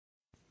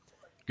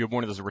Good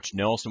morning. This is Rich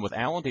Nelson with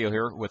Allendale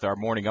here with our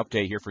morning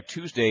update here for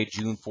Tuesday,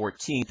 June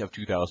 14th of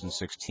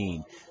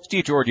 2016.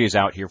 Steve Georgie is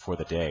out here for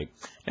the day.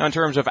 Now, in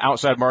terms of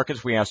outside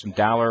markets, we have some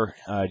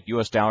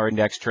U.S. dollar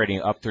index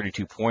trading up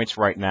 32 points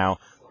right now.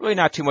 Really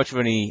not too much of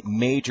any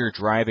major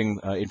driving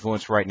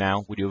influence right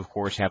now. We do, of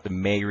course, have the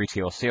May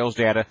retail sales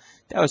data.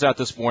 That was out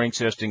this morning,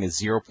 suggesting a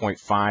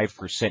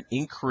 0.5%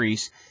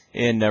 increase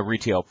in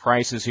retail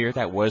prices here.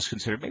 That was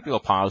considered maybe a little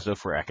positive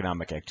for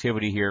economic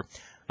activity here.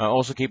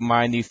 Also keep in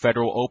mind the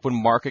Federal Open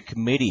Market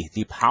Committee,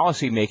 the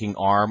policy-making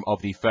arm of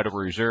the Federal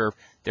Reserve.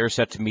 They're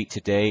set to meet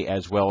today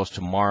as well as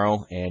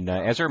tomorrow. And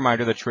as a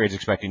reminder, the trade is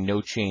expecting no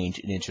change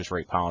in interest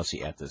rate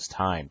policy at this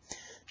time.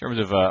 In terms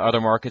of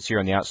other markets here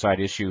on the outside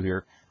issue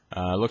here,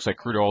 looks like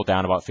crude oil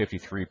down about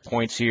 53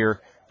 points here.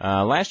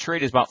 Last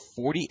trade is about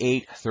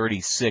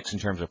 48.36 in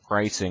terms of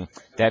pricing.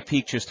 That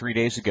peak just 3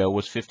 days ago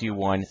was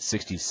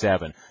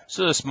 51.67.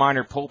 So this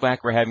minor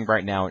pullback we're having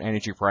right now in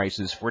energy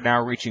prices, we're now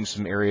reaching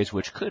some areas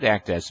which could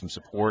act as some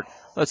support.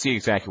 Let's see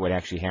exactly what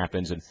actually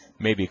happens, and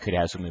maybe it could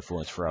have some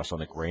influence for us on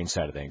the grain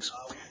side of things.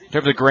 In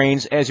terms of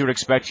grains, as you would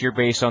expect here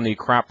based on the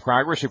crop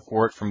progress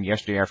report from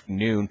yesterday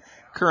afternoon,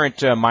 current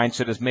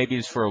mindset is maybe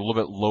it's for a little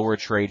bit lower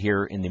trade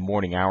here in the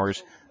morning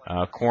hours.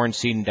 Corn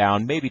seen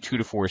down maybe 2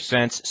 to 4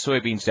 cents.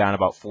 Soybeans down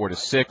about 4 to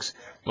 6.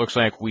 Looks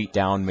like wheat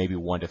down maybe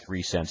 1 to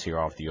 3 cents here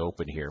off the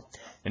open here.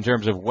 In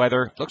terms of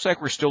weather, looks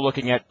like we're still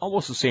looking at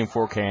almost the same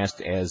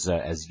forecast as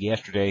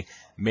yesterday.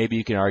 Maybe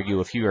you can argue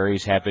a few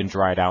areas have been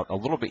dried out a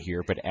little bit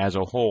here, but as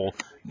a whole,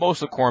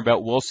 most of the Corn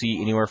Belt will see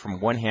anywhere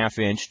from 1/2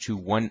 inch to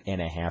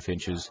 1.5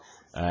 inches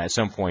at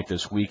some point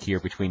this week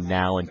here between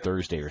now and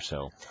Thursday or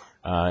so.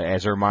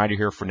 As a reminder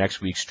here for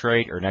next week's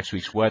trade or next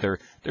week's weather,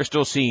 they're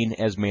still seen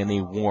as mainly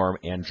warm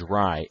and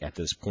dry at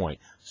this point.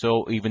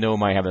 So even though we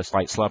might have a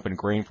slight slump in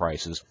grain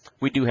prices,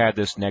 we do have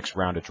this next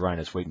round of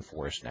dryness waiting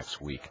for us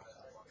next week.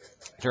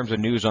 In terms of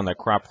news on the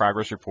crop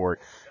progress report,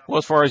 well,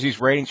 as far as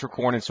these ratings for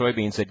corn and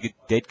soybeans, they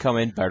did come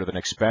in better than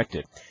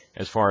expected.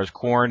 As far as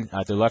corn,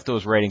 they left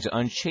those ratings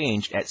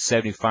unchanged at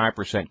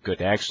 75% good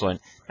to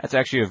excellent. That's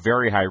actually a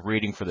very high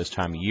reading for this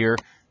time of year.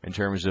 In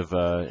terms of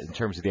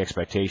the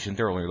expectation,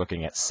 they're only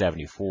looking at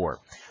 74.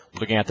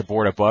 Looking at the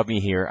board above me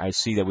here, I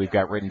see that we've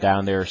got written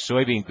down there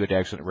soybean good to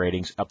excellent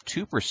ratings up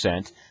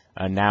 2%,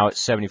 now at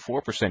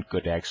 74%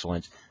 good to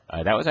excellent.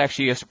 That was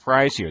actually a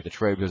surprise here. The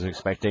trade was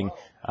expecting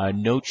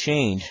no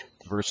change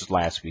versus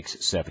last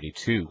week's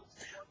 72.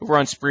 Over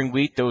on spring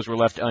wheat, those were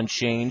left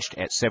unchanged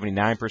at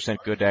 79%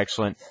 good to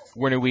excellent.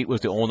 Winter wheat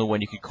was the only one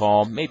you could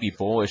call maybe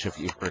bullish, if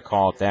you could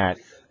call it that.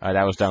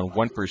 That was down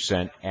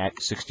 1% at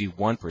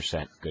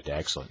 61% good to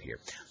excellent here.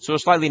 So a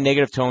slightly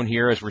negative tone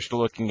here as we're still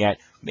looking at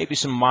maybe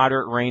some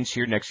moderate rains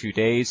here next few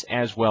days,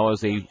 as well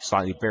as a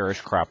slightly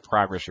bearish crop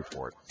progress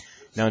report.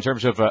 Now, in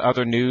terms of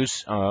other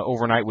news,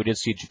 overnight we did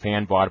see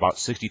Japan bought about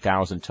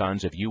 60,000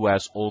 tons of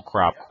U.S. old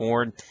crop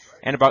corn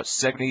and about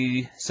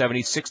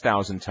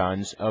 76,000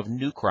 tons of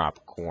new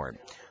crop corn.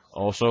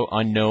 Also,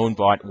 Unknown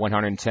bought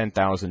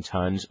 110,000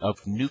 tons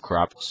of new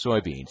crop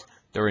soybeans.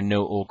 There were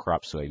no old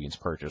crop soybeans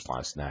purchased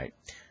last night.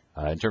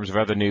 In terms of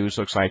other news,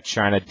 looks like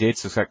China did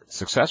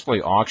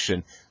successfully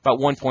auction about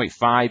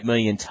 1.5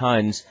 million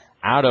tons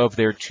out of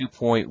their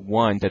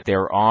 2.1 that they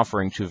were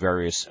offering to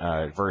various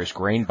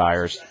grain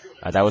buyers.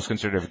 That was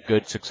considered a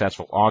good,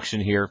 successful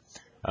auction here.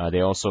 They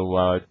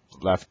also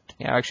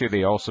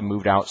they also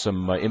moved out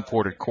some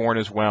imported corn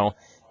as well,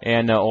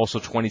 and also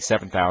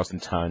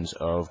 27,000 tons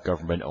of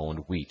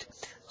government-owned wheat.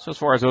 So as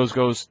far as those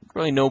goes,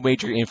 really no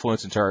major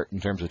influence in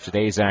terms of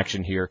today's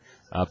action here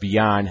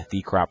beyond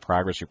the crop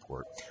progress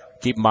report.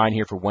 Keep in mind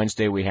here for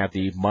Wednesday, we have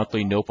the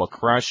monthly NOPA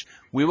crush.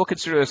 We will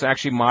consider this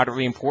actually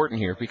moderately important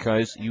here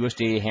because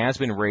USDA has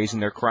been raising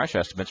their crush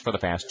estimates for the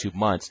past 2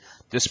 months,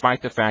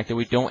 despite the fact that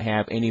we don't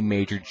have any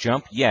major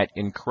jump yet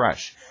in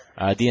crush.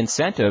 The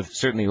incentive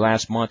certainly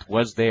last month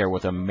was there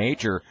with a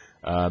major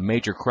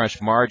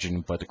crush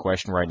margin, but the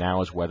question right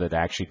now is whether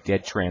that actually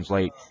did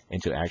translate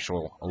into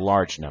actual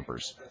large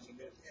numbers.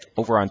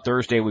 Over on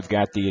Thursday, we've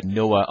got the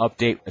NOAA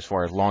update as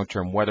far as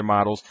long-term weather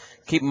models.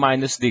 Keep in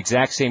mind, this is the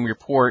exact same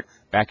report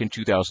back in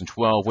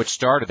 2012, which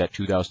started that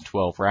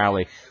 2012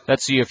 rally.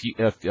 Let's see if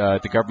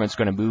the government's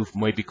going to move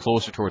maybe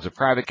closer towards the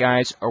private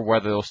guys or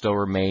whether they'll still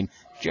remain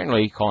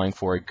generally calling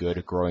for a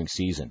good growing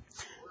season.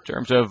 In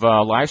terms of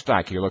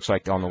livestock here, looks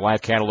like on the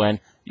live cattle end,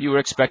 you would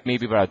expect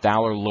maybe about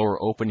 $1 lower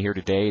open here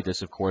today.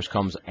 This, of course,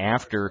 comes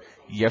after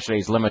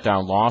yesterday's limit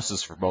down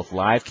losses for both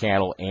live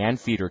cattle and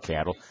feeder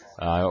cattle.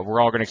 We're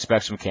all going to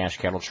expect some cash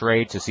cattle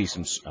trade to see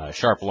some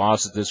sharp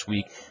losses this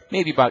week,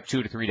 maybe about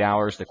 $2 to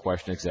 $3. The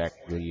question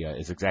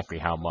is exactly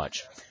how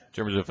much. In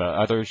terms of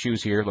other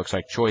issues here, looks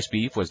like choice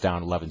beef was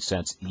down 11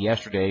 cents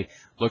yesterday.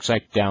 Looks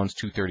like down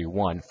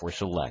 $2.31 for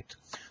select.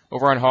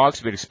 Over on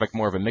hogs, we'd expect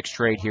more of a mixed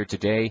trade here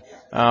today.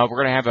 We're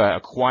going to have a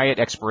quiet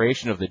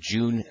expiration of the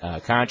June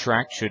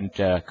contract. Shouldn't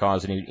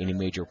cause any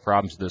major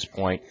problems at this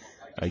point.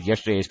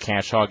 Yesterday's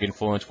cash hog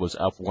influence was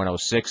up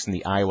 106 in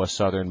the Iowa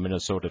Southern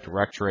Minnesota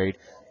direct trade.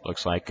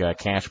 Looks like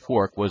cash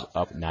pork was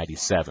up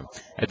 97.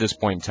 At this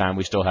point in time,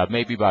 we still have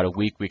maybe about a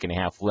week and a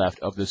half left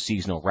of the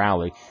seasonal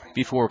rally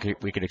before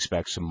we can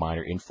expect some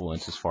minor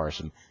influence as far as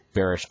some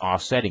bearish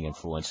offsetting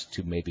influence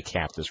to maybe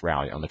cap this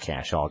rally on the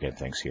cash hog end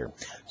things here.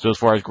 So as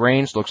far as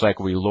grains, looks like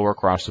we'll be lower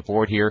across the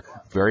board here.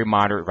 Very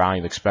moderate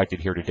volume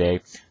expected here today.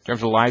 In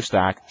terms of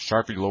livestock,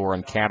 sharply lower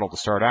on cattle to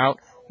start out.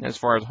 And as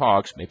far as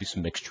hogs, maybe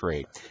some mixed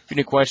trade. If you have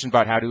any questions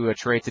about how to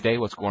trade today,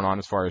 what's going on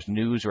as far as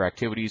news or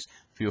activities,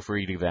 feel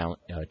free to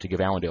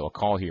give Allendale a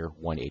call here,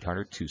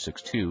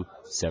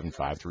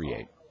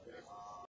 1-800-262-7538.